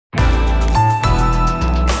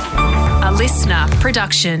listener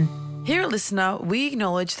production. Here at Listener, we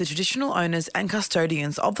acknowledge the traditional owners and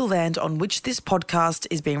custodians of the land on which this podcast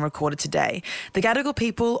is being recorded today, the Gadigal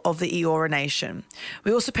people of the Eora Nation.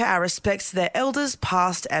 We also pay our respects to their elders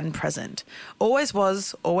past and present. Always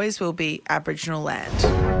was, always will be Aboriginal land.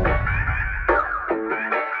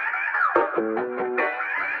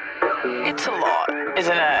 It's a lot,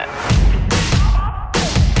 isn't it?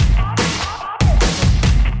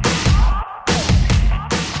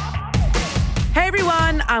 Hey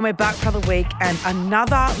everyone, we're back for another week and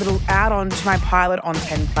another little add-on to my pilot on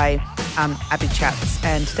 10 Play, Abby Chats.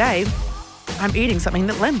 And today, I'm eating something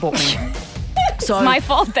that Len bought me. So it's my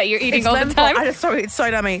fault that you're eating all the time. It's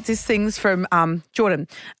so dummy. It's these things from Jordan.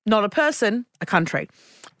 Not a person, a country.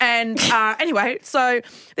 And anyway, so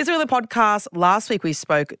this is the podcast. Last week we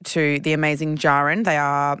spoke to the amazing Jaren. They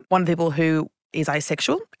are one of the people who is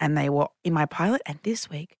asexual and they were in my pilot. And this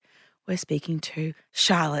week, we're speaking to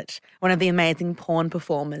Charlotte, one of the amazing porn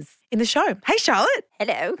performers in the show. Hey, Charlotte.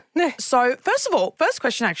 Hello. So, first of all, first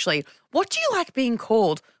question actually, what do you like being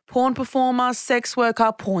called? Porn performer, sex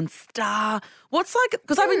worker, porn star? What's like,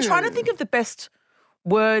 because I've been trying to think of the best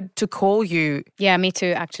word to call you. Yeah, me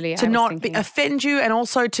too, actually. To not offend you and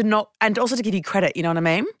also to give you credit, you know what I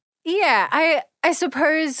mean? Yeah, I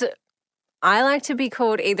suppose I like to be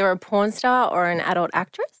called either a porn star or an adult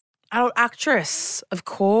actress. Adult actress, of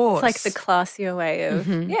course. It's like the classier way of,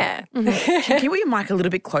 yeah. Can you put your mic a little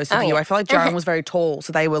bit closer to you? Yeah. I feel like Jaren was very tall,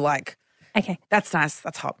 so they were like, Okay. that's nice,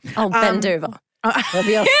 that's hot. I'll bend over. It'll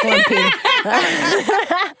be all slumpy.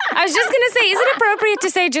 I was just going to say, is it appropriate to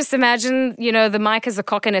say just imagine, the mic as a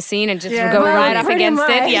cock in a scene and just Yeah. go Well, right up pretty against much.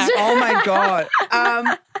 it? Yeah. Oh my God.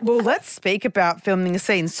 Well, let's speak about filming a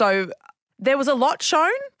scene. So there was a lot shown,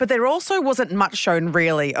 but there also wasn't much shown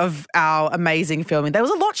really of our amazing filming. There was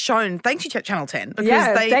a lot shown, thanks to Channel 10.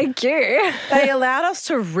 Because thank you. they allowed us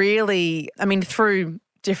to really, through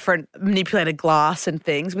different manipulated glass and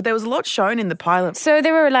things, but there was a lot shown in the pilot. So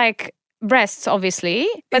there were like breasts, obviously,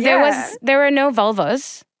 but Yeah. there were no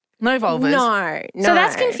vulvas. No vulvas. No. So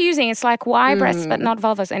that's confusing. It's like, why breasts but not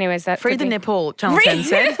vulvas? Anyways, that Free could the be- nipple, Channel 10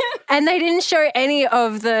 said. And they didn't show any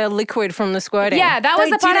of the liquid from the squirting. Yeah, that was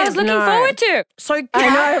They the part I was didn't, looking no. forward to. So I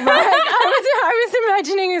know, right? I was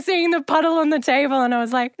imagining seeing the puddle on the table and I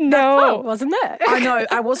was like, no, it wasn't there. I know,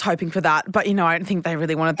 I was hoping for that, but I don't think they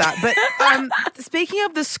really wanted that. But speaking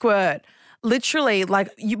of the squirt, literally,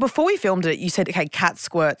 before we filmed it, you said, okay, Kat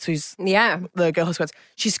squirts, who's Yeah. the girl who squirts.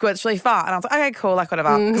 She squirts really far. And I was like, okay, cool,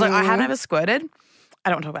 whatever. Because I have never squirted. I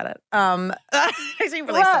don't want to talk about it. That makes me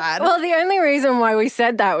really sad. Well, the only reason why we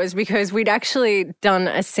said that was because we'd actually done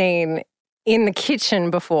a scene in the kitchen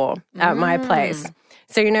before at my place.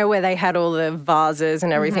 So, where they had all the vases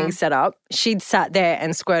and everything set up, she'd sat there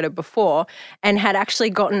and squirted before and had actually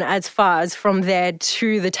gotten as far as from there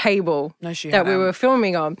to the table No, she that we hadn't. were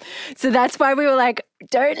filming on. So that's why we were like,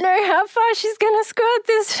 don't know how far she's going to squirt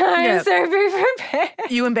this time, Yeah. so be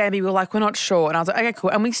prepared. You and Bambi were like, we're not sure. And I was like, okay, cool.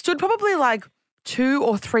 And we stood probably 2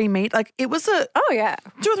 or 3 meters. It was 2 yeah.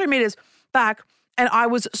 or 3 meters back. And I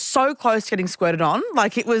was so close to getting squirted on.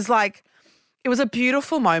 It was a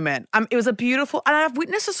beautiful moment. It was a beautiful, and I've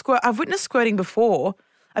witnessed squirting before.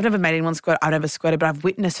 I've never made anyone squirt. I've never squirted, but I've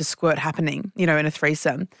witnessed a squirt happening, in a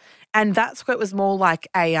threesome. And that squirt was more like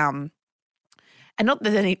a, and not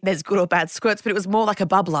that there's good or bad squirts, but it was more like a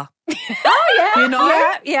bubbler. Oh,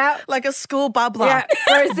 yeah. Yeah. Like a school bubbler. Yeah.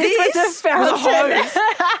 Whereas this was a fountain. hose.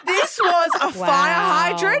 This was a fire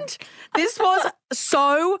hydrant. This was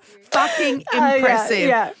so fucking impressive.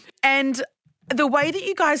 yeah. And the way that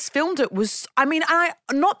you guys filmed it was,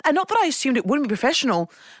 not that I assumed it wouldn't be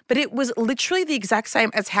professional, but it was literally the exact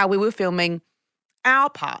same as how we were filming our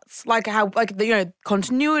parts, the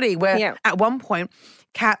continuity. Where at one point,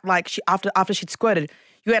 Kat, after she'd squirted,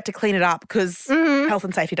 you had to clean it up because health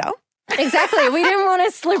and safety, duh. Exactly. We didn't want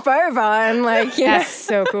to slip over and That's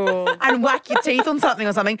so cool. And whack your teeth on something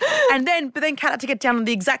or something. But then Kat had to get down on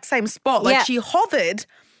the exact same spot. She hovered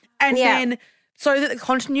and then so that the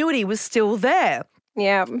continuity was still there.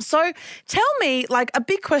 Yeah. So tell me, a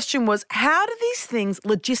big question was, how do these things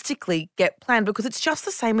logistically get planned? Because it's just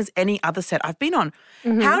the same as any other set I've been on.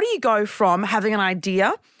 How do you go from having an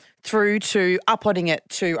idea through to uploading it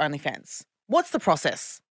to OnlyFans? What's the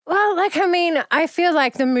process? Well, I feel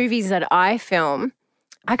like the movies that I film,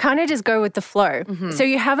 I kind of just go with the flow. So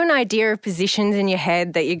you have an idea of positions in your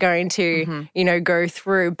head that you're going to, go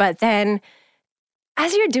through, but then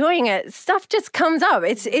as you're doing it, stuff just comes up.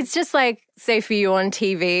 It's just like, say for you on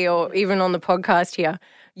TV or even on the podcast here,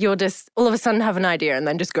 you'll just all of a sudden have an idea and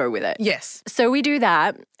then just go with it. Yes. So we do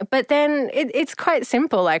that, but then it's quite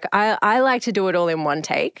simple. Like I like to do it all in one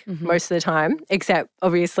take most of the time, except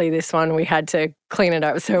obviously this one we had to clean it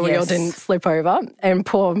up so we all didn't slip over. And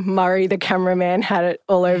poor Murray, the cameraman, had it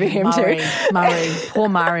all over him too. Murray, poor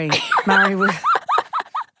Murray. Murray was...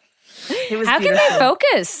 How can they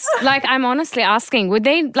focus? Like, I'm honestly asking, would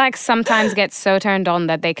they like sometimes get so turned on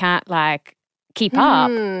that they can't like keep up?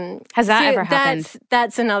 Has that ever happened?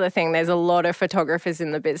 That's another thing. There's a lot of photographers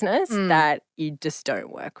in the business that you just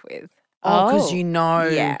don't work with. Oh, because you know.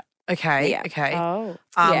 Yeah. Okay. Yeah. Okay. Oh.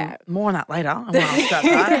 More on that later. I want to ask about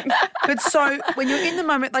that. But so when you're in the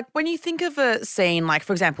moment, like when you think of a scene, like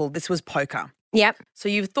for example, this was poker. Yep. So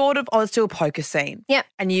you've thought of, let's do a poker scene. Yep.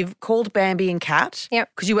 And you've called Bambi and Kat. Yep.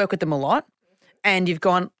 Because you work with them a lot. And you've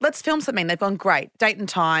gone, let's film something. They've gone, great, date and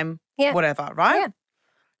time, whatever, right? Yeah.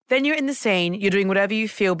 Then you're in the scene, you're doing whatever you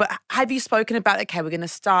feel. But have you spoken about, okay, we're going to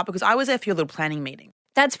start? Because I was there for your little planning meeting.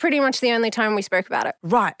 That's pretty much the only time we spoke about it.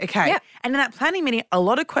 Right, okay. Yeah. And in that planning meeting, a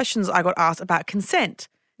lot of questions I got asked about consent.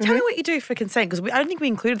 Tell me what you do for consent, because I don't think we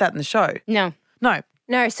included that in the show. No.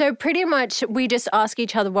 No, so pretty much we just ask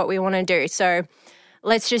each other what we want to do. So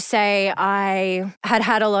let's just say I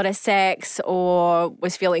had a lot of sex or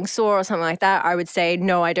was feeling sore or something like that. I would say,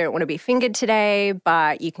 no, I don't want to be fingered today,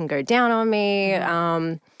 but you can go down on me.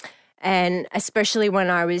 And especially when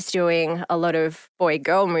I was doing a lot of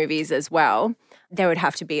boy-girl movies as well, there would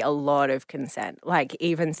have to be a lot of consent. Like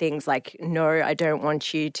even things like, no, I don't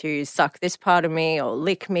want you to suck this part of me or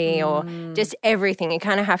lick me or just everything. You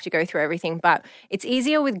kind of have to go through everything. But it's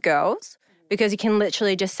easier with girls because you can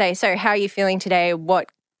literally just say, so how are you feeling today?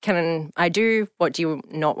 What can I do? What do you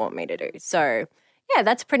not want me to do? So yeah,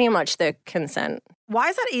 that's pretty much the consent. Why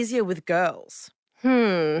is that easier with girls?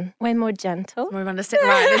 We're more gentle. More of understand,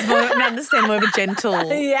 right? There's more of a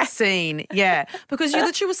gentle scene. Yeah. Because you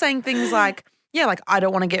literally were saying things like, like I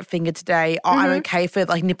don't want to get fingered today. Oh, I'm okay for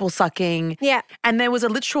like nipple sucking. Yeah. And there was a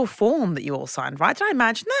literal form that you all signed, right? Did I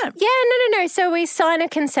imagine that? Yeah, no. So we sign a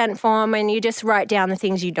consent form and you just write down the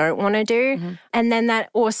things you don't want to do. And then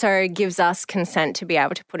that also gives us consent to be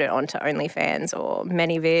able to put it onto OnlyFans or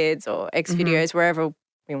ManyVids or Xvideos, wherever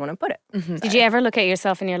we want to put it. Did you ever look at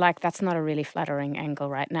yourself and you're like, that's not a really flattering angle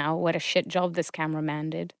right now? What a shit job this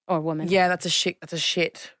cameraman did or woman. Yeah, that's a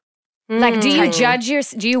shit. Like, do you judge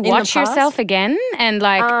do you watch yourself again and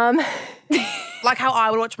like like how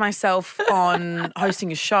I would watch myself on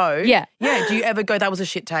hosting a show? Yeah. Yeah. Do you ever go, that was a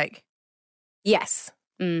shit take? Yes.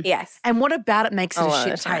 Yes. And what about it makes it a lot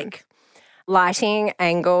shit of the time. take? Lighting,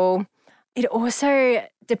 angle. It also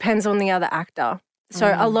depends on the other actor.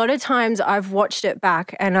 So a lot of times I've watched it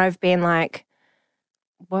back and I've been like,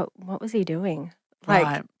 what was he doing?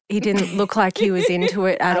 Like he didn't look like he was into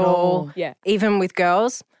it at all. Yeah. Even with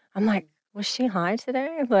girls. I'm like, was she high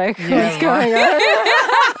today? Like, what's going on?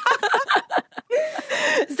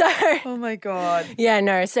 So, oh my God. Yeah,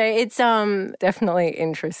 no. So it's definitely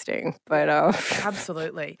interesting, but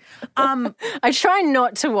absolutely. I try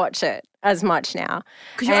not to watch it as much now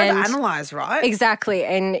because you overanalyze, right? Exactly,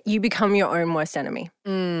 and you become your own worst enemy.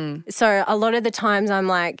 So a lot of the times I'm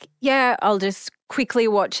like, yeah, I'll just quickly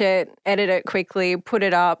watch it, edit it quickly, put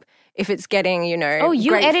it up. If it's getting, you know, oh,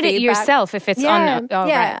 you great edit feedback. it yourself if it's on. Oh,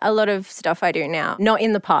 yeah, right. A lot of stuff I do now. Not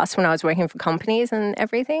in the past when I was working for companies and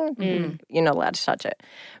everything. You're not allowed to touch it.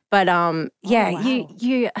 But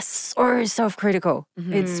you are so self-critical.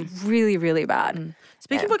 It's really, really bad.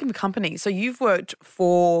 Speaking of working for companies, so you've worked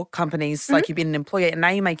for companies, like you've been an employee, and now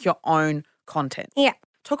you make your own content. Yeah.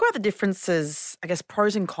 Talk about the differences, I guess,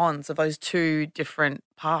 pros and cons of those two different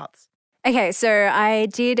paths. Okay, so I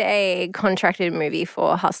did a contracted movie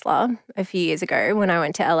for Hustler a few years ago when I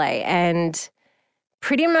went to LA, and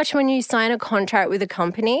pretty much when you sign a contract with a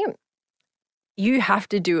company, you have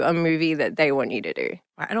to do a movie that they want you to do.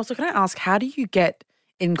 Right. And also, can I ask, how do you get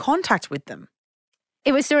in contact with them?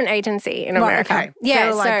 It was through an agency in America. Okay.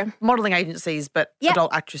 Yeah, so like modelling agencies, but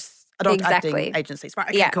adult acting agencies. Right,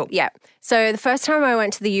 okay, cool. Yeah. So the first time I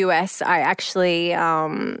went to the US, I actually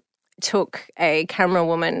took a camera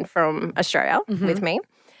woman from Australia with me,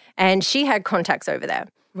 and she had contacts over there.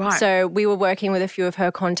 Right. So we were working with a few of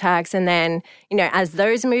her contacts, and then, you know, as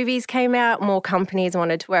those movies came out, more companies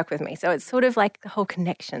wanted to work with me. So it's sort of like the whole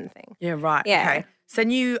connection thing. Yeah, right. Yeah. Okay. So then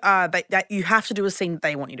you that you have to do a scene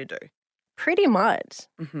they want you to do. Pretty much.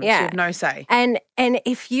 Yeah. Yeah. So you have no say. And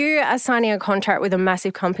if you are signing a contract with a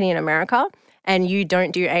massive company in America and you don't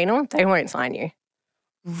do anal, they won't sign you.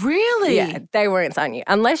 Really? Yeah, they won't sign you.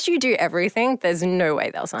 Unless you do everything, there's no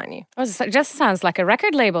way they'll sign you. Oh, it just sounds like a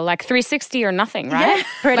record label, like 360 or nothing, right? Yeah.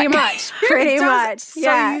 Pretty much. Pretty much. So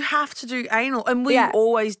Yeah. you have to do anal. And will you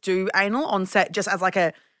always do anal on set just as like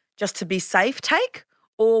just to be safe take?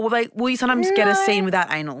 Or will you sometimes get a scene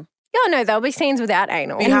without anal? Yeah, no, there'll be scenes without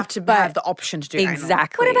anal. You have to have the option to do anal.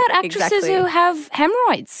 Exactly. What about actresses who have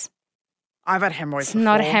hemorrhoids? I've had hemorrhoids It's before.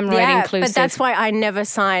 not hemorrhoid inclusive. But that's why I never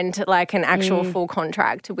signed like an actual full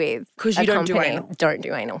contract with because you don't do anal. Don't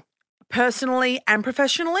do anal. Personally and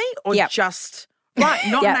professionally, or just not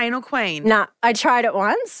an anal queen? Nah, I tried it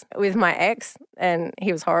once with my ex, and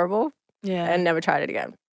he was horrible. Yeah, and never tried it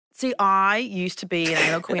again. See, I used to be an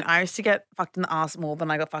anal queen. I used to get fucked in the ass more than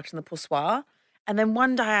I got fucked in the poussoir, and then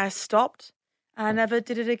one day I stopped, and I never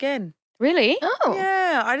did it again. Really? Oh.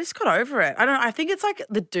 Yeah, I just got over it. I think it's like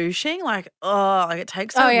the douching, like it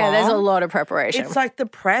takes so long. Oh yeah, there's a lot of preparation. It's like the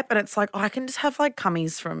prep, and it's like, I can just have like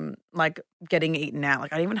cummies from like getting eaten out.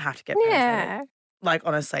 Like I don't even have to get penetrated. Like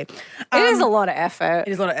honestly. It is a lot of effort.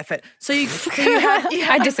 It is a lot of effort. So you had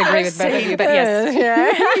I disagree with both of you, but yes.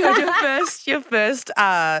 You had your first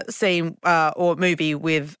scene or movie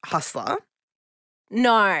with Hustler.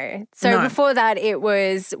 No. So before that, it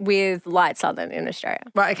was with Light Southern in Australia.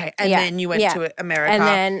 Right, okay. And then you went to America. And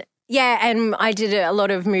then, and I did a lot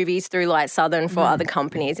of movies through Light Southern for other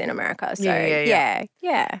companies in America. So, yeah.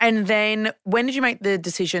 And then when did you make the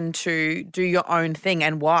decision to do your own thing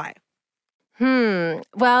and why?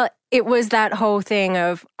 Well, it was that whole thing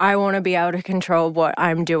of I want to be able to control what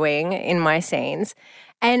I'm doing in my scenes.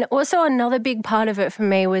 And also another big part of it for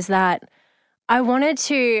me was that I wanted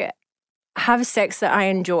to have sex that I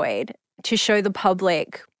enjoyed to show the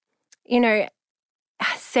public,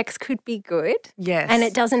 sex could be good. Yes. And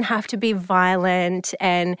it doesn't have to be violent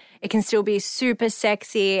and it can still be super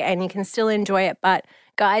sexy and you can still enjoy it. But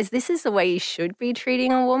guys, this is the way you should be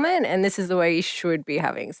treating a woman and this is the way you should be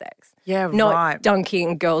having sex. Yeah, Not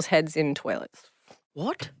dunking girls' heads in toilets.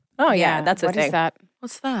 What? Oh, yeah, that's a thing. What is that?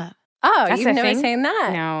 What's that? Oh, That's you've never thing? seen that?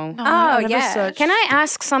 No. Oh, yeah. Can I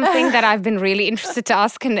ask something that I've been really interested to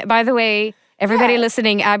ask? And by the way, everybody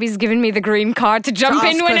listening, Abby's given me the green card to jump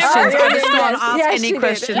in whenever. I'm just going to ask any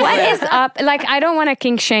questions. What is up? Like, I don't want to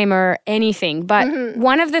kink shame or anything, but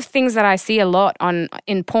one of the things that I see a lot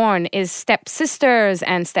in porn is stepsisters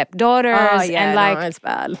and stepdaughters. Oh, yeah, and like, no, it's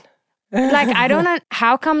bad. like, I don't know,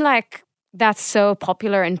 how come like that's so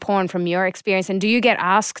popular in porn from your experience? And do you get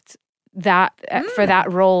asked that for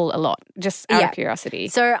that role a lot, just out of curiosity?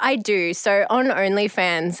 So I do. So on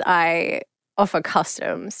OnlyFans, I offer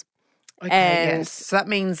customs. Okay, yes. So that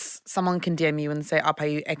means someone can DM you and say, I'll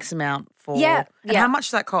pay you X amount for... Yeah. And how much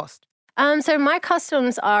does that cost? So my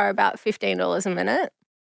customs are about $15 a minute.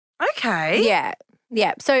 Okay. Yeah.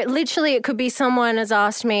 Yeah. So literally it could be someone has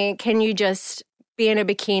asked me, can you just be in a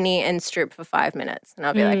bikini and strip for 5 minutes? And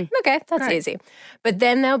I'll be like, okay, that's easy. But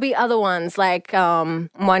then there'll be other ones. Like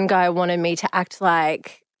one guy wanted me to act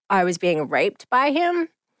like I was being raped by him.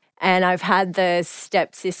 And I've had the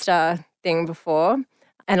stepsister thing before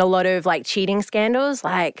and a lot of like cheating scandals.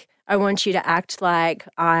 Like I want you to act like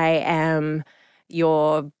I am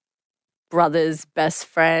your brother's best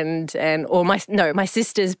friend or my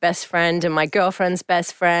sister's best friend and my girlfriend's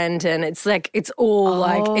best friend, and it's like it's all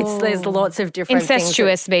like there's lots of different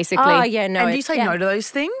incestuous things basically. Oh yeah, no. And do you say no to those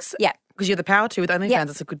things? Yeah. Because you have the power to with OnlyFans.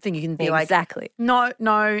 It's a good thing. You can be exactly. like,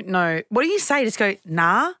 no. What do you say? Just go,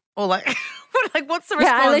 nah? Or like, what's the response?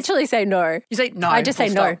 Yeah, I literally say no. You say no. I just say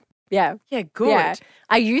no. Yeah. Yeah, good. Yeah.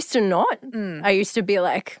 I used to not. I used to be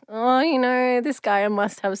like, this guy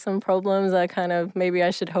must have some problems. Maybe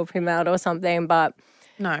I should help him out or something. But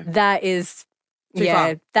no, that is, too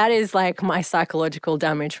far. that is like my psychological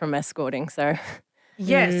damage from escorting. So,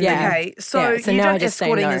 yes. Okay. So you now I done just say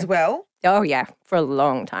escorting no. as well? Oh, yeah, for a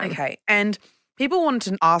long time. Okay. And people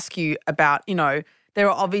wanted to ask you about, there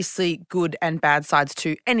are obviously good and bad sides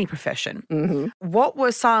to any profession. Mm-hmm. What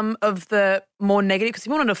were some of the more negative? Because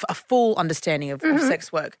you wanted a full understanding of sex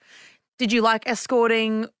work. Did you like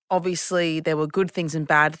escorting? Obviously, there were good things and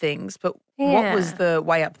bad things, but what was the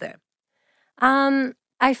way up there?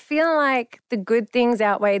 I feel like the good things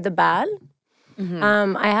outweighed the bad.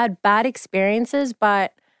 Mm-hmm. I had bad experiences,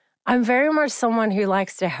 but I'm very much someone who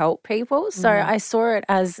likes to help people. So I saw it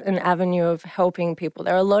as an avenue of helping people.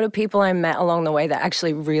 There are a lot of people I met along the way that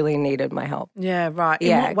actually really needed my help. Yeah, right.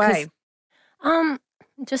 In what way?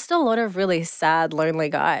 Just a lot of really sad, lonely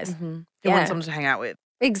guys. Who want someone to hang out with.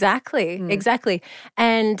 Exactly.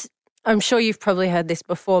 And I'm sure you've probably heard this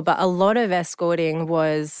before, but a lot of escorting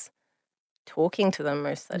was talking to them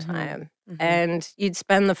most of the time. And you'd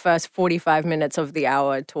spend the first 45 minutes of the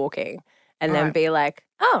hour talking and then be like,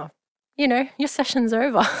 oh, your session's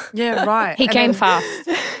over. Yeah, right. He came fast,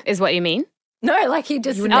 is what you mean? No, like he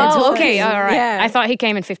just. Oh, okay, all right. Yeah. I thought he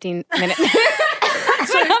came in 15 minutes.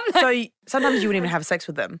 So sometimes you wouldn't even have sex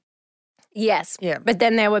with them. Yes. Yeah. But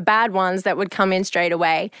then there were bad ones that would come in straight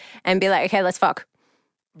away and be like, okay, let's fuck.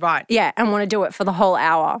 Right. Yeah, and want to do it for the whole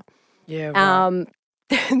hour. Yeah, right.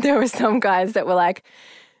 There were some guys that were like,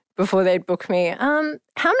 before they'd book me, how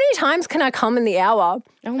many times can I come in the hour?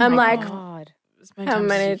 Oh I'm my like, God. how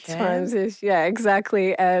many times is, yeah,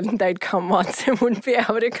 exactly. And they'd come once and wouldn't be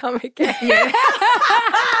able to come again. Yeah.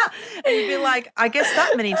 And you'd be like, I guess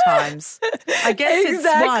that many times. I guess it's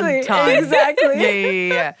one time. Exactly.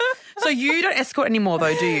 Yeah. So you don't escort anymore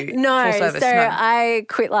though, do you? No, Full service, so no. I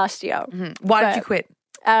quit last year. Mm-hmm. Why did you quit?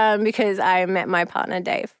 Because I met my partner,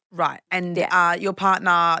 Dave. Right. And your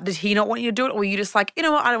partner, did he not want you to do it? Or were you just like, you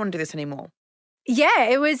know what, I don't want to do this anymore? Yeah,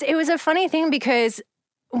 it was a funny thing because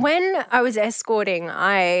when I was escorting,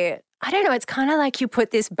 I don't know, it's kind of like you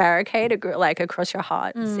put this barricade like across your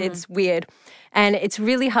heart. It's weird. And it's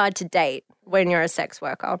really hard to date when you're a sex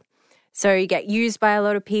worker. So you get used by a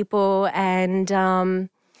lot of people and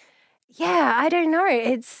I don't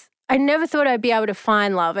know. I never thought I'd be able to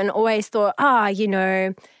find love and always thought,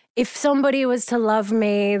 if somebody was to love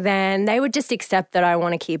me, then they would just accept that I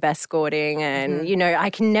want to keep escorting and, I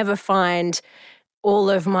can never find all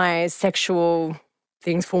of my sexual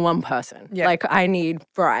things for one person. Yeah. Like I need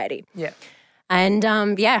variety. Yeah. And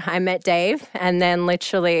I met Dave and then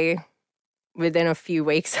literally within a few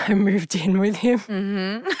weeks I moved in with him.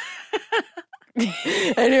 Mm-hmm.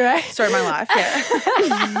 Anyway. Story of my life,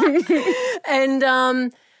 yeah.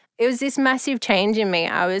 And it was this massive change in me.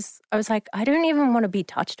 I was like, I don't even want to be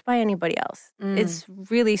touched by anybody else. It's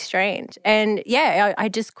really strange. And I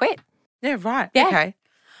just quit. Yeah, right. Yeah. Okay.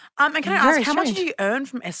 And can I ask, Very how much strange. did you earn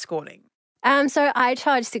from escorting? So I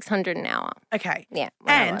charge $600 an hour. Okay. Yeah.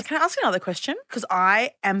 when I And was. can I ask another question? Because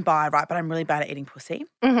I am bi, right, but I'm really bad at eating pussy.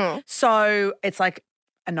 Mhm. So it's like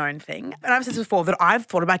a known thing. And I've said this before that I've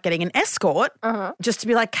thought about getting an escort just to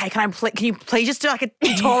be like, hey, can you please just do like a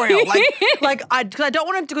tutorial? Because I don't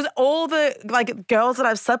want to, because all the like girls that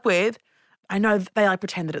I've slept with, I know they like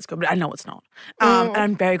pretend that it's good, but I know it's not. And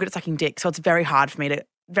I'm very good at sucking dick. So it's very hard for me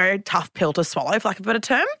very tough pill to swallow, for lack of a better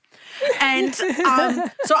term. And so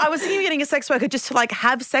I was thinking of getting a sex worker just to like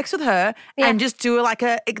have sex with her and just do like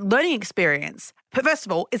a learning experience. But first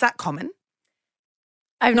of all, is that common?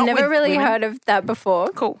 I've Not never with really women? heard of that before.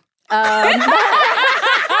 Cool.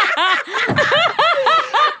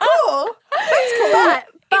 Cool.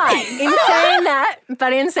 But in saying that, I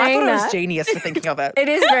thought it was that, genius for thinking of it. it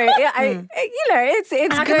is very, it's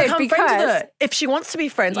And I can good become friends with because her. If she wants to be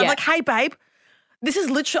friends, I'm Yeah. like, hey, babe, this is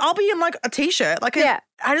literally, I'll be in like a t-shirt.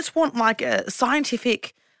 I just want like a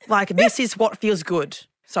scientific, like this is what feels good.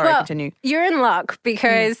 Sorry, continue. You're in luck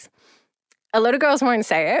because a lot of girls won't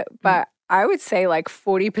say it, but I would say like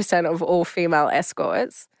 40% of all female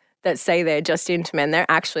escorts that say they're just into men, they're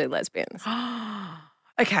actually lesbians.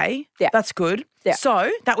 Okay, Yeah. that's good. Yeah.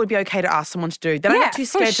 So that would be okay to ask someone to do. Then I'm Yeah, not too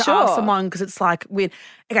for scared to sure. ask someone because it's like weird.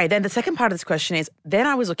 Okay, then the second part of this question is, then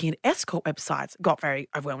I was looking at escort websites. Got very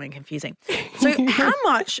overwhelming and confusing. So how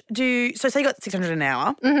much say you got $600 an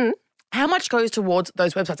hour. Mm-hmm. How much goes towards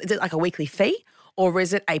those websites? Is it like a weekly fee or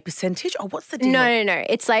is it a percentage or what's the deal? No.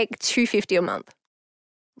 It's like $250 a month.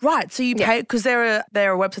 Right, so you pay, because there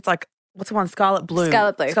are websites like, what's the one, Scarlet Blue?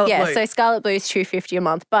 Scarlet Blue. Blue. So Scarlet Blue is $250 a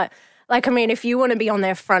month. But if you want to be on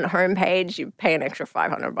their front homepage, you pay an extra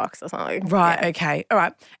 $500 or something. Right, Yeah. okay, all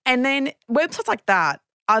right. And then websites like that,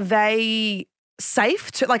 are they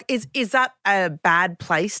safe to, like, is that a bad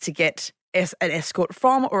place to get an escort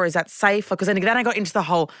from, or is that safe? Because then I got into the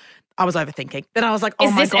whole, I was overthinking. Then I was like, oh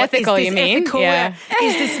Is my this God. ethical, is this you mean? ethical? Yeah.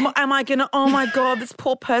 Is this, am I going to, oh my God, this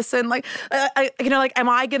poor person. Like, am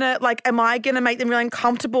I going to make them really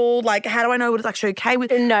uncomfortable? Like, how do I know what it's actually okay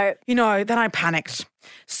with? No. Then I panicked.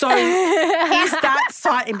 So is that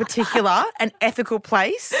site in particular an ethical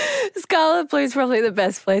place? Scarlet Blue is probably the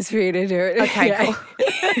best place for you to do it. Okay, Yeah. cool.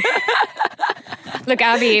 Look,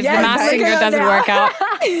 Abby, if Yes, the mass look singer at doesn't that. work out.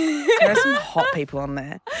 There are some hot people on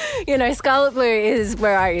there. Scarlet Blue is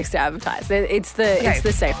where I used to advertise. It's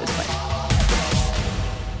the safest place.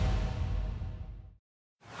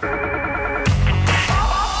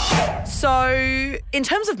 So in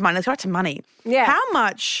terms of money, let's go back to money. Yeah. How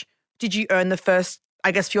much did you earn for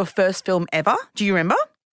your first film ever? Do you remember?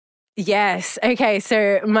 Yes. Okay.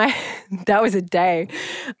 So that was a day.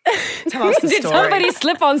 Tell us the Did story. somebody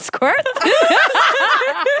slip on squirt? So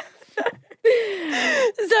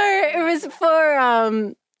it was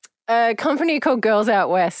for a company called Girls Out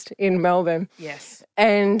West in Melbourne. Yes.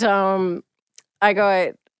 And I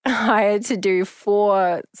got hired to do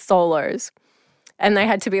 4 solos, and they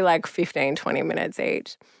had to be like 15, 20 minutes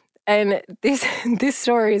each. And this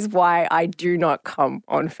story is why I do not come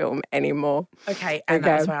on film anymore. Okay, and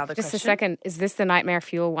that was my other Just question. a second. Is this the Nightmare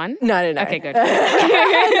Fuel one? No. Okay, good.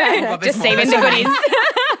 Just saving the goodies.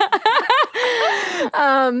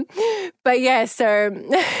 But yeah, so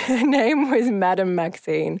her name was Madame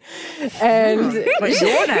Maxine. And Wait,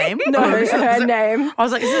 your name? No, her name. I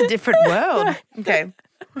was like, this is a different world. Okay.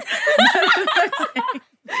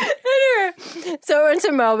 Anyway, so I went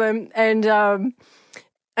to Melbourne and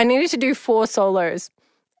I needed to do 4 solos.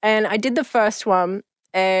 And I did the first one,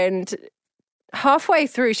 and halfway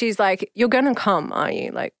through she's like, "You're going to come, aren't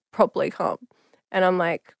you? Like, properly come." And I'm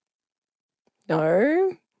like,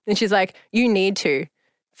 "No." And she's like, "You need to.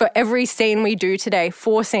 For every scene we do today,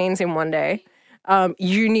 4 scenes in one day,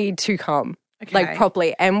 you need to come, like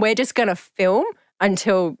properly. And we're just going to film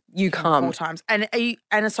until you come." 4 times. And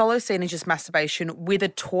a solo scene is just masturbation with a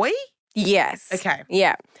toy? Yes. Okay.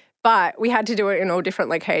 Yeah. But we had to do it in all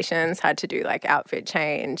different locations, had to do like outfit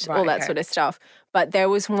change, all that sort of stuff. But there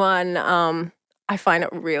was one, I find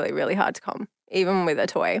it really, really hard to come, even with a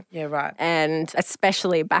toy. Yeah, right. And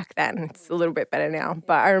especially back then, it's a little bit better now.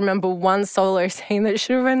 But I remember one solo scene that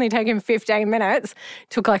should have only taken 15 minutes,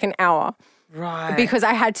 took like an hour. Right. Because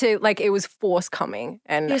I had to, like, it was force coming.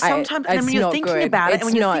 And yeah, sometimes and when you're thinking about it, and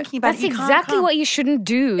when you're thinking about that's it, you exactly can't what you shouldn't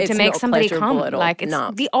do to make somebody come. Like, it's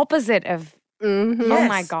the opposite of, yes. Oh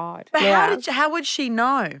my God. But how would she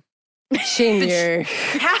know? She knew.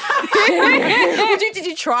 Did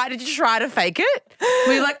you try to fake it?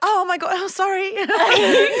 Were you like, oh my God, oh, sorry.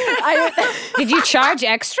 Did you charge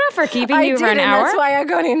extra for keeping you for an hour? That's why I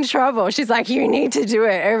got in trouble. She's like, "You need to do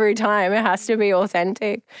it every time. It has to be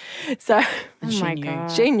authentic." So she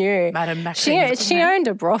knew. Madam Maxine. She owned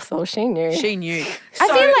a brothel. She knew. She knew. I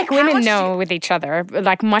feel like women know with each other,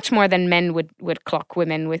 like much more than men would clock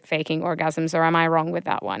women with faking orgasms. Or am I wrong with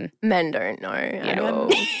that one? Men don't know at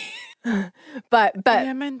all. But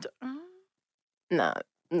yeah, men no,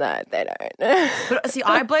 they don't. But see,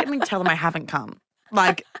 I blatantly tell them I haven't come.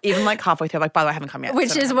 Like, even like halfway through, like, by the way, I haven't come yet.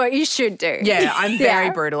 Which is what you should do. Yeah, I'm very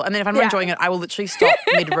brutal. And then if I'm not enjoying it, I will literally stop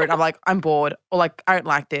mid-route. I'm like, I'm bored. Or like, I don't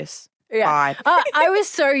like this. Yeah. I was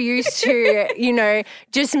so used to,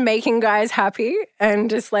 just making guys happy and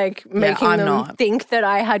just like making them think that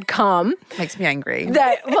I had come. Makes me angry.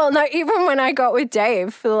 Even when I got with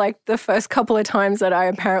Dave for like the first couple of times that I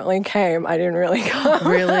apparently came, I didn't really come.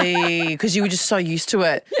 Really? Because you were just so used to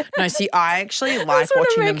it. No, see, I actually like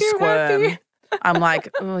watching them squirm. Happy. I'm like,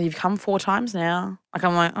 oh, you've come 4 times now. Like,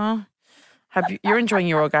 I'm like, oh. You're enjoying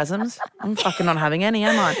your orgasms. I'm fucking not having any,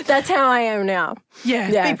 am I? That's how I am now.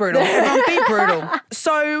 Yeah. Be brutal. Be brutal.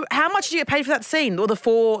 So how much did you get paid for that scene? Or the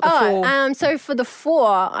 4? So for the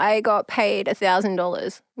 4, I got paid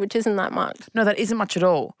 $1,000, which isn't that much. No, that isn't much at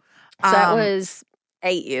all. So that was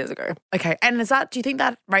 8 years ago. Okay. And do you think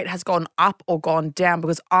that rate has gone up or gone down?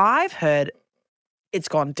 Because I've heard it's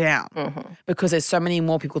gone down because there's so many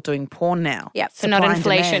more people doing porn now. Yeah. So not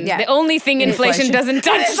inflation. Yeah. The only thing inflation doesn't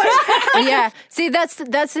touch. Yeah. See, that's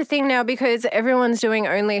the thing now because everyone's doing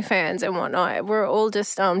OnlyFans and whatnot. We're all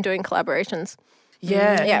just doing collaborations.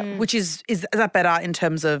 Yeah. Yeah. Which is that better in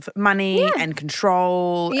terms of money and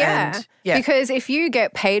control? Yeah. Because if you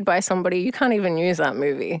get paid by somebody, you can't even use that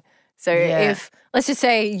movie. So if, let's just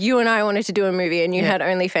say you and I wanted to do a movie and you had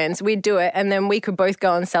OnlyFans, we'd do it and then we could both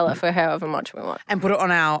go and sell it for however much we want. And put it on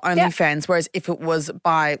our OnlyFans, whereas if it was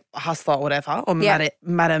by Hustler or whatever, or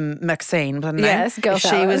Madame Maxine, if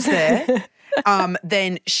she was there,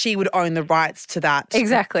 then she would own the rights to that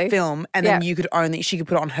film and then you could own it, she could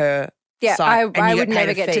put it on her site. I would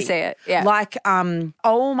never get to see it. Yeah. Like,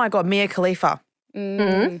 oh my God, Mia Khalifa.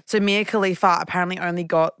 Mm-hmm. So Mia Khalifa apparently only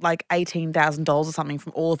got like $18,000 or something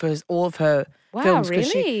from all of her films.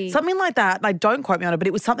 Really? Something like that. Like, don't quote me on it, but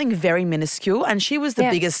it was something very minuscule. And she was the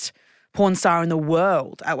biggest porn star in the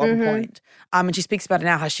world at one point. And she speaks about it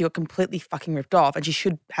now how she got completely fucking ripped off, and she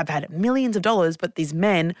should have had millions of dollars. But these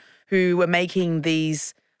men who were making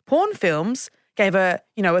these porn films gave her,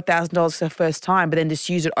 $1,000 for her first time, but then just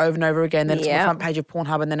used it over and over again. Then it's on the front page of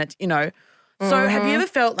Pornhub, and then it's So have you ever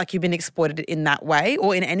felt like you've been exploited in that way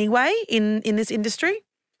or in any way in this industry?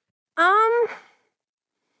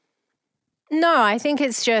 No, I think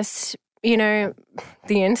it's just, the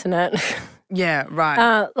internet. Yeah,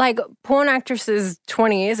 right. Like porn actresses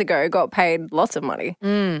 20 years ago got paid lots of money.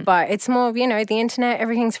 But it's more of, the internet,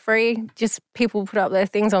 everything's free. Just people put up their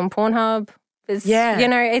things on Pornhub.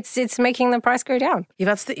 It's making the price go down. Yeah,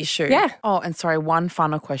 that's the issue. Yeah. Oh, and sorry, one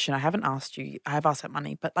final question. I haven't asked you. I have asked that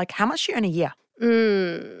money, but like how much do you earn a year?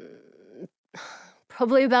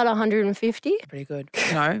 Probably about 150. Pretty good.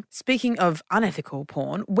 Speaking of unethical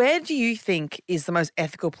porn, where do you think is the most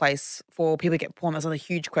ethical place for people to get porn? That's another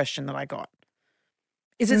huge question that I got.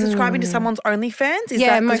 Is it subscribing to someone's OnlyFans? Is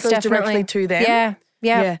that most goes definitely directly to them?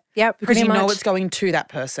 Yeah. Because you know much. it's going to that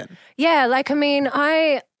person. Yeah, like, I mean,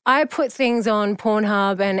 I put things on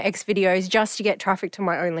Pornhub and X videos just to get traffic to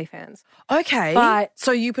my OnlyFans. Okay. But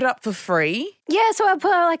so you put it up for free? Yeah, so I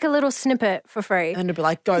put like a little snippet for free. And it'd be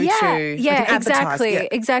like, go to. Yeah,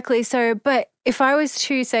 exactly. So, but if I was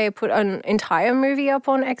to, say, put an entire movie up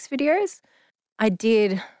on X videos, I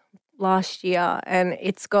did last year and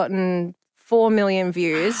it's gotten 4 million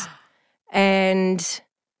views and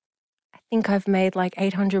I think I've made like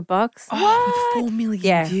 $800. Oh, 4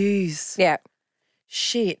 million views. Yeah.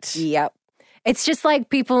 Shit. Yep. It's just like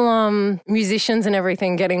people, musicians and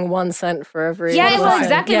everything getting 1 cent for every. Yeah, well,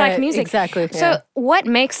 exactly like music. Exactly. So what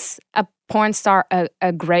makes a porn star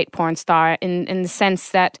a great porn star in the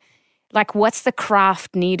sense that, like, what's the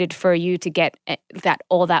craft needed for you to get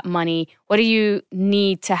all that money? What do you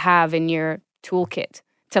need to have in your toolkit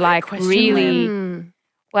to like really?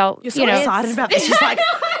 Well, you're so excited about this. She's like,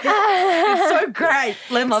 it's so great.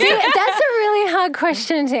 See, that's a really hard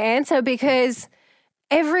question to answer because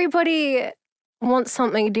everybody wants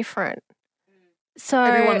something different. So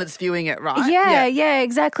everyone that's viewing it, right? Yeah,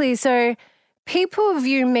 exactly. So people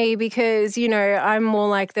view me because, I'm more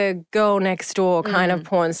like the girl next door kind of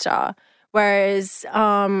porn star. Whereas,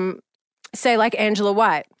 say like Angela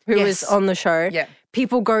White, who was on the show,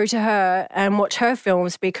 people go to her and watch her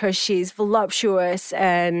films because she's voluptuous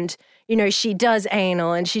and, she does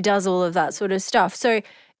anal and she does all of that sort of stuff. So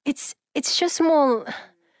it's just more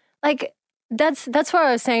like that's what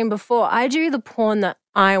I was saying before. I do the porn that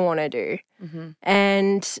I want to do.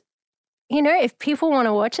 And, if people want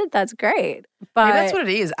to watch it, that's great. But that's what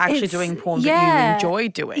it is, actually doing porn that you enjoy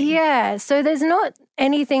doing. Yeah. So there's not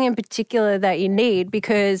anything in particular that you need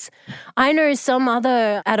because I know some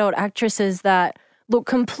other adult actresses that look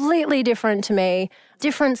completely different to me,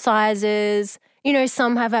 different sizes.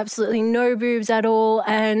 Some have absolutely no boobs at all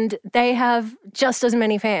and they have just as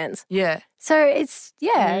many fans. Yeah. So it's,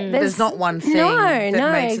 there's not one thing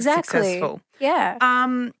that makes it successful. Yeah. I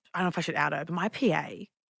don't know if I should out it, but my PA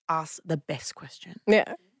asked the best question.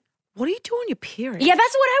 Yeah. What do you do on your period? Yeah,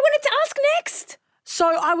 that's what I wanted to ask next.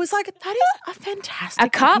 So I was like, that is a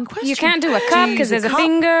fantastic cup? question. You can't do a cup because there's a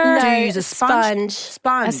finger. No, do you use a sponge? A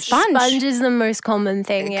sponge. Sponge is the most common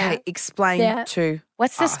thing, Okay, explain to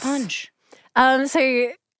What's the us. sponge?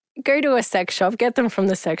 So go to a sex shop, get them from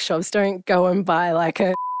the sex shops. Don't go and buy like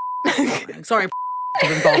a... Sorry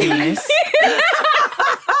for involving in this.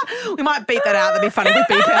 We might beat that out. That'd be funny. We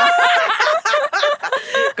beep out.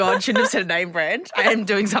 God, shouldn't have said a name brand. I am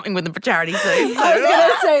doing something with the charity soon. I was going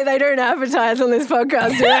to say they don't advertise on this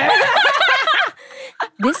podcast, do they?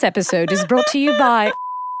 This episode is brought to you by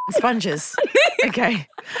Sponges. Okay.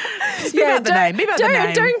 Beep out the name.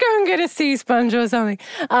 Don't go and get a sea sponge or something.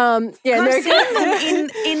 I've seen them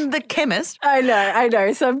in the chemist. I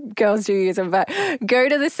know. Some girls do use them, but go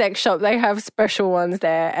to the sex shop. They have special ones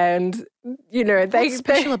there, and What's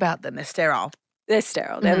special about them? They're sterile. They're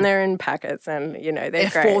sterile, and they're in packets, and they're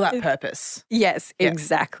great for that purpose. Yes,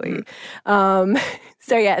 exactly.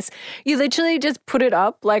 So yes, you literally just put it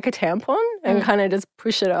up like a tampon and kind of just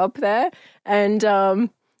push it up there, and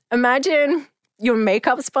imagine your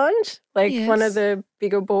makeup sponge, like one of the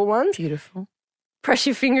bigger ball ones. Beautiful. Press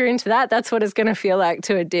your finger into that. That's what it's going to feel like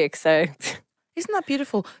to a dick. So, isn't that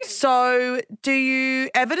beautiful? So, do you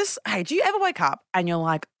ever wake up and you're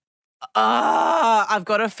like, I've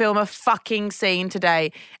got to film a fucking scene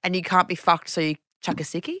today, and you can't be fucked, so you chuck a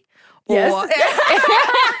sickie? Yes.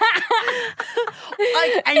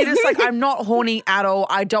 And you're just like, I'm not horny at all.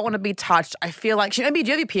 I don't want to be touched. I feel like, maybe you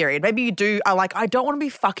do have your period. Maybe you do. I don't want to be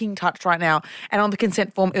fucking touched right now. And on the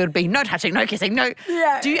consent form, it would be no touching, no kissing, no.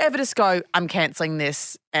 Yeah. Do you ever just go, I'm cancelling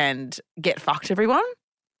this and get fucked, everyone?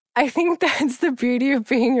 I think that's the beauty of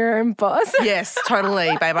being your own boss. Yes, totally,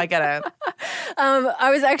 babe. I get it.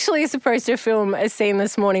 I was actually supposed to film a scene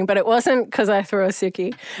this morning, but it wasn't because I threw a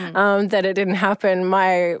sickie that it didn't happen.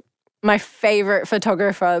 My favorite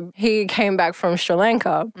photographer, he came back from Sri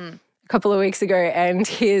Lanka a couple of weeks ago, and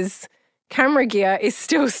his camera gear is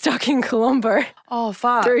still stuck in Colombo. Oh,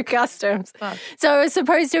 fuck. Through customs. Fuck. So I was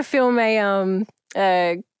supposed to film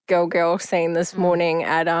a girl scene this morning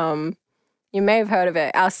at you may have heard of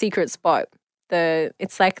it, Our Secret Spot.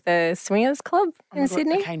 It's like the Swingers Club in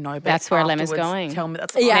Sydney. Okay, no, but that's where Lem is going. Tell me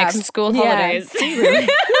that's next school holidays. Really?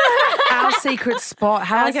 Our Secret Spot.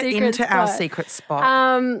 How do I get into Our Secret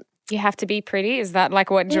Spot? You have to be pretty? Is that like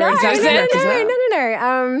what No, Georgia no, said?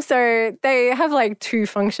 no. So they have like 2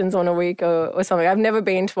 functions on a week or something. I've never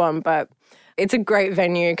been to one, but it's a great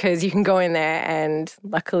venue because you can go in there and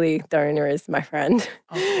luckily the owner is my friend,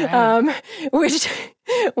 which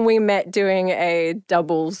we met doing a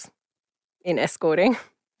doubles in escorting,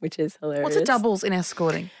 which is hilarious. What's a doubles in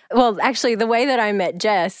escorting? Well, actually, the way that I met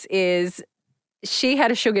Jess is she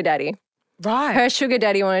had a sugar daddy. Right. Her sugar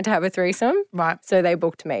daddy wanted to have a threesome. Right. So they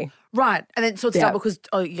booked me. Right. And then so it's Yeah. double because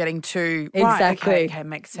you're getting 2. Exactly. Right. Okay.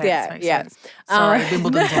 Makes sense. Yeah, Makes yeah. sense. Sorry,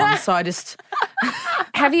 Wimbledon's on. So I just.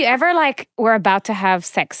 Have you ever like were about to have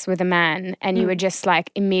sex with a man and you were just like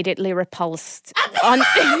immediately repulsed?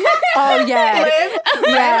 Oh, yeah.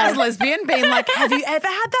 Liv as lesbian being like, have you ever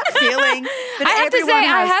had that feeling that I have to say, everyone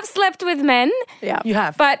I has? have slept with men, Yeah. You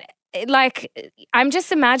have. but like I'm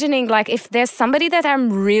just imagining like if there's somebody that I'm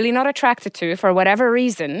really not attracted to for whatever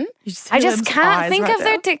reason, just I hear just them's can't eyes think right of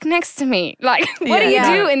their now. dick next to me. Like, what do you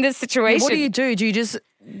Yeah. do in this situation? What do you do? Do you just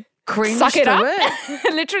cringe Suck it through up?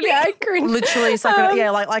 it? Literally. Literally suck it up.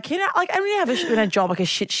 Yeah, like you know, like I mean, you have in a job, like a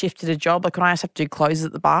shit shifted a job, like when I just have to do closes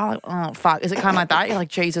at the bar, like, oh fuck. Is it kind of like that? You're like,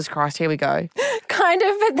 Jesus Christ, here we go. Kind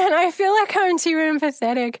of, but then I feel like I'm too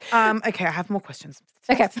empathetic. Okay, I have more questions.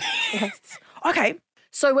 Okay. Okay.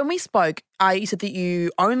 So when we spoke, you said that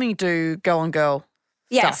you only do girl on girl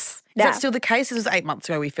Yes. stuff. Is Yeah. that still the case? This was 8 months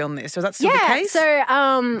ago we filmed this. So is that still the case?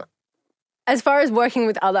 So as far as working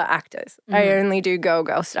with other actors, I only do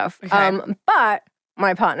girl stuff. Okay. But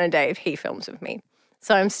my partner Dave, he films with me.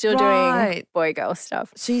 So I'm still doing Right. boy-girl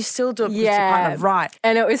stuff. So you still do it with your Yeah. partner, right?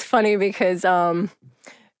 And it was funny because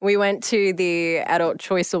we went to the Adult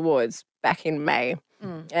Choice Awards back in May.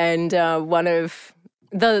 And one of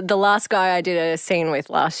the last guy I did a scene with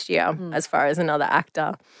last year, as far as another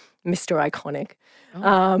actor, Mr. Iconic.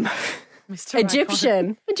 Mr.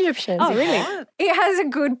 Egyptian. Oh, really? He has a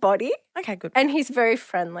good body Okay, good. and he's very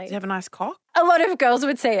friendly. Do you have a nice cock? A lot of girls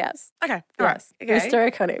would say yes. Okay, all right. Yes, Okay. Mr.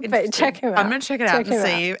 Iconic. But Interesting. check him out. I'm going to check it out Check and him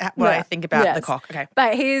see out. what I Yeah. think about the Yes. cock. Okay.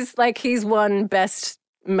 But he's won best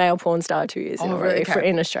male porn star 2 years in Oh, a row really? Okay.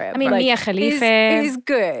 in Australia. I mean, Like, Mia Khalifa. He's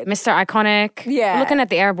good. Mr. Iconic. Yeah. Looking at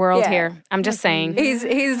the Arab world Yeah. here. I'm just saying. He's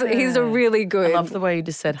a really good. I love the way you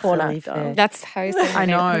just said Porn Khalifa. actor. That's how you say I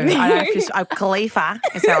know. Khalifa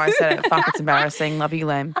is how I said it. Fuck, it's embarrassing. Love you,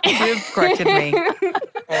 Lamb. You should have corrected me.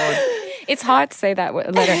 God. It's hard to say that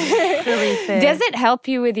letter. Khalifa. Does it help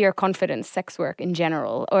you with your confidence, sex work in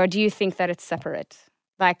general? Or do you think that it's separate?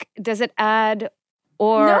 Like, does it add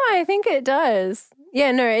or... No, I think it does.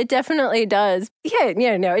 Yeah, no, it definitely does.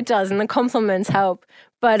 Yeah, no, it does. And the compliments help.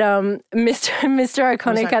 But Mr.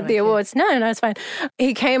 Iconic at the Iconic, yeah. awards, no, it's fine.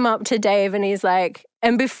 He came up to Dave and he's like,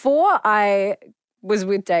 and before I was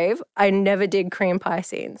with Dave, I never did cream pie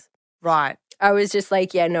scenes. Right. I was just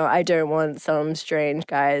like, yeah, no, I don't want some strange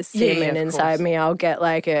guy's semen of inside course. me. I'll get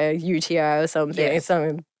like a UTI or something, Yes.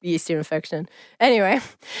 some yeast infection. Anyway,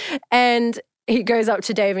 and he goes up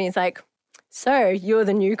to Dave and he's like, so you're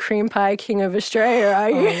the new cream pie king of Australia, are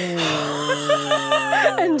you?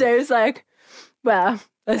 And Dave's like, well,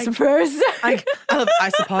 I suppose. I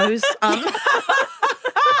suppose.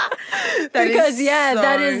 Because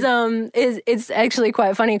that is it's actually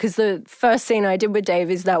quite funny because the first scene I did with Dave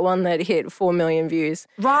is that one that hit 4 million views.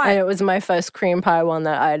 Right. And it was my first cream pie one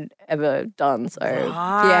that I'd ever done. So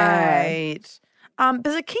yeah. Right.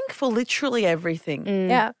 There's a kink for literally everything.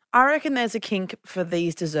 Yeah. I reckon there's a kink for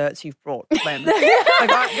these desserts you've brought, Lem.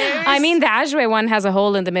 I mean, the Ajwe one has a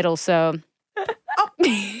hole in the middle, so...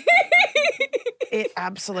 it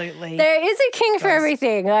absolutely. There is a king for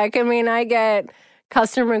everything. Like, I mean, I get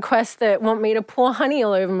custom requests that want me to pour honey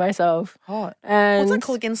all over myself. Hot. And What's that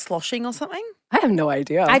called again? Sloshing or something? I have no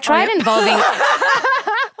idea. I tried involving...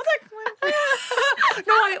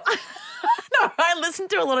 I listen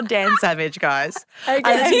to a lot of Dan Savage, guys. Okay.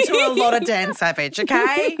 I listen to a lot of Dan Savage,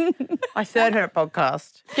 okay? My third her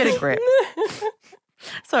podcast. Get a grip.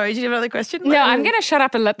 Sorry, did you have another question? No, I'm going to shut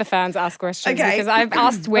up and let the fans ask questions Okay. because I've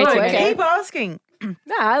asked way too many. Keep asking.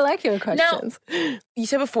 No, I like your questions. You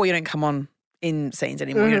said before you don't come on in scenes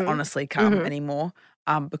anymore. You don't honestly come anymore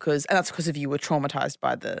and that's because of you were traumatized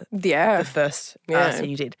by the first scene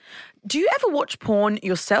you did. Do you ever watch porn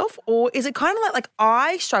yourself, or is it kind of like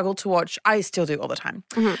I struggle to watch, I still do all the time,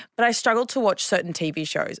 but I struggle to watch certain TV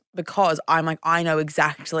shows because I'm like, I know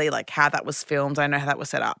exactly like how that was filmed. I know how that was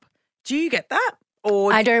set up. Do you get that?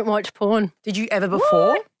 Or I don't watch porn. did you ever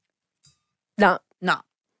before? No. No.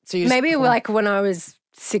 So you just Maybe porn. like when I was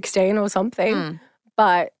 16 or something.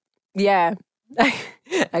 But yeah.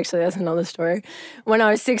 Actually, that's another story. When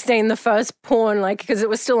I was 16, the first porn, like, because it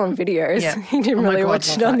was still on videos. Yeah. You didn't Oh my really God, watch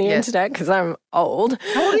love it on that. the Yeah. internet because I'm old.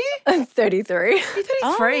 How old are you? I'm 33. You're 33.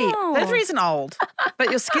 Oh. 33 isn't old, but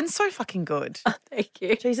your skin's so fucking good. Thank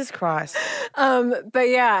you. Jesus Christ. But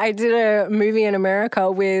yeah, I did a movie in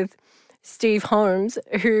America with Steve Holmes,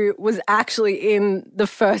 who was actually in the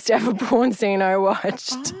first ever porn scene I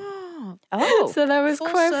watched. Oh. So that was Full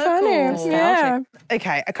quite circle. funny. Yeah.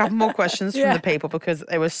 Okay, a couple more questions from the people because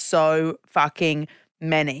there were so fucking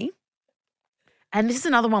many. And this is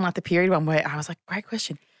another one like the period one where I was like, great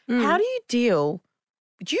question. How do you deal?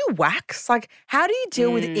 Do you wax? Like, how do you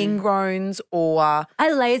deal with ingrowns or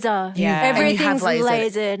I laser. Yeah. Everything's And you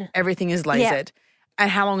have lasered. everything is lasered? And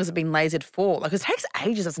how long has it been lasered for? Like, it takes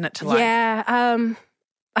ages, doesn't it, to like... Yeah.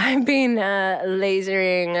 I've been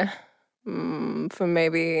lasering for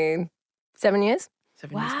maybe 7 years.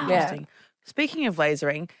 7 years. Wow. Interesting. Speaking of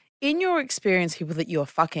lasering, in your experience, people that you're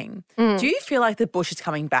fucking, do you feel like the bush is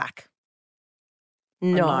coming back?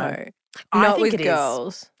 No. I Not think with it is.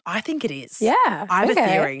 girls. I think it is. Yeah. I have a okay.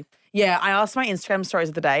 theory. Yeah, I asked my Instagram stories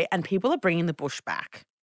of the day and people are bringing the bush back.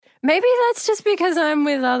 Maybe that's just because I'm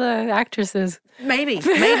with other actresses. Maybe. But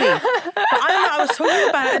I don't know. I was talking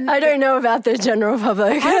about it. And I don't know about the general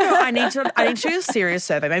public. I don't know. I need to do a serious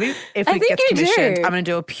survey. Maybe if I we think get you commissioned, do. I'm going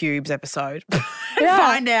to do a pubes episode and Yeah.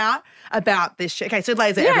 find out about this shit. Okay, so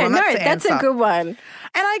laser Yeah, everyone. no, That's the that's answer. a good one. And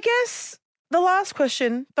I guess the last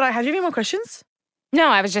question that I have. Do you have any more questions? No,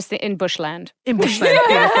 I was just in bushland. In bushland.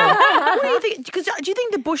 Beautiful. What do you think? Because do you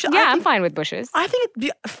think the bush? Yeah, I'm fine with bushes. I think it'd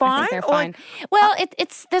be fine. I think they're or fine. Well,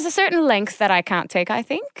 it's there's a certain length that I can't take, I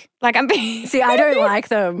think. Like I'm being See, I don't like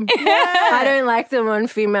them. I don't like them on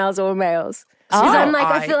females or males. Because I'm like,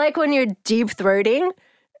 I feel like when you're deep throating,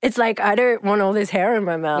 it's like, I don't want all this hair in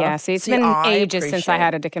my mouth. Yeah, see, it's See, been I ages since I appreciate-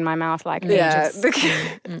 had a dick in my mouth, like Yeah. ages.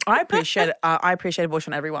 I appreciate it. I appreciate a bush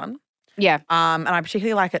on everyone. Yeah. And I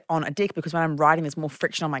particularly like it on a dick because when I'm riding, there's more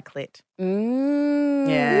friction on my clit. Mm,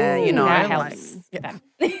 Yeah, you know, that like- helps. yeah.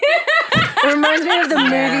 It reminds me of the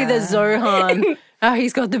movie The Zohan. Oh,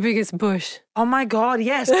 he's got the biggest bush. Oh my God,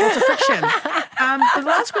 yes, lots of friction. The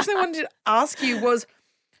last question I wanted to ask you was,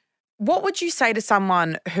 what would you say to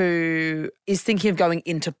someone who is thinking of going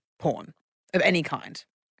into porn of any kind?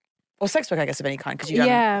 Or sex work, I guess, of any kind, because you've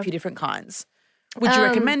done a few different kinds. Would you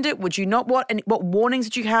recommend it? Would you not? What warnings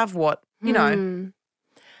did you have? What, you know?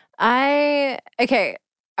 I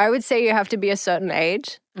would say you have to be a certain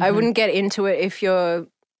age. I wouldn't get into it if you're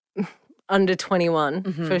under 21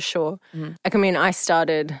 for sure. Like, I mean, I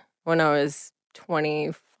started when I was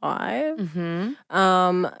 25,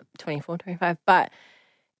 24, 25, but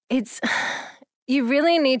you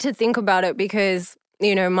really need to think about it because,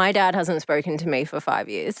 you know, my dad hasn't spoken to me for 5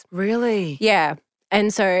 years. Really? Yeah.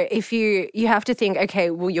 And so if you have to think,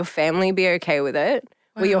 okay, will your family be okay with it?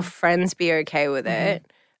 Will your friends be okay with it?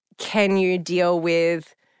 Can you deal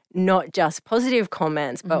with not just positive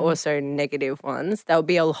comments, but also negative ones? There'll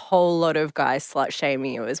be a whole lot of guys slut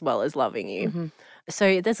shaming you as well as loving you.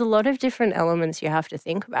 So there's a lot of different elements you have to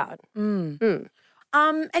think about. Any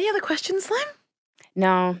other questions, Lim?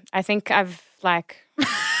 No, I think I've like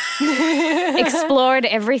explored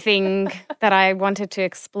everything that I wanted to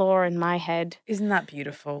explore in my head. Isn't that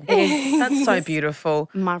beautiful? That's so beautiful.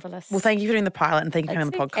 Marvelous. Well, thank you for doing the pilot and thank you for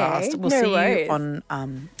coming on the podcast. okay. We'll No see worries. you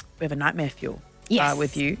on, we have a Nightmare Fuel Yes.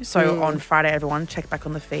 with you. So on Friday, everyone, check back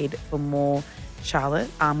on the feed for more Charlotte.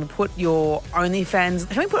 We'll put your OnlyFans,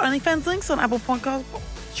 can we put OnlyFans links on Apple Podcasts?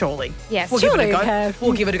 Surely. Yes. We'll give it a Surely go. we can.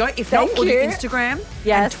 We'll give it a go. If not, Thank we'll do you. Instagram and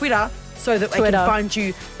Yes. Twitter so that they Twitter. can find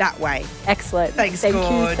you that way. Excellent. Thanks, Thank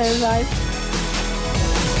Gorge. you so much.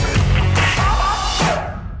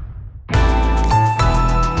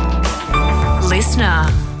 Listener.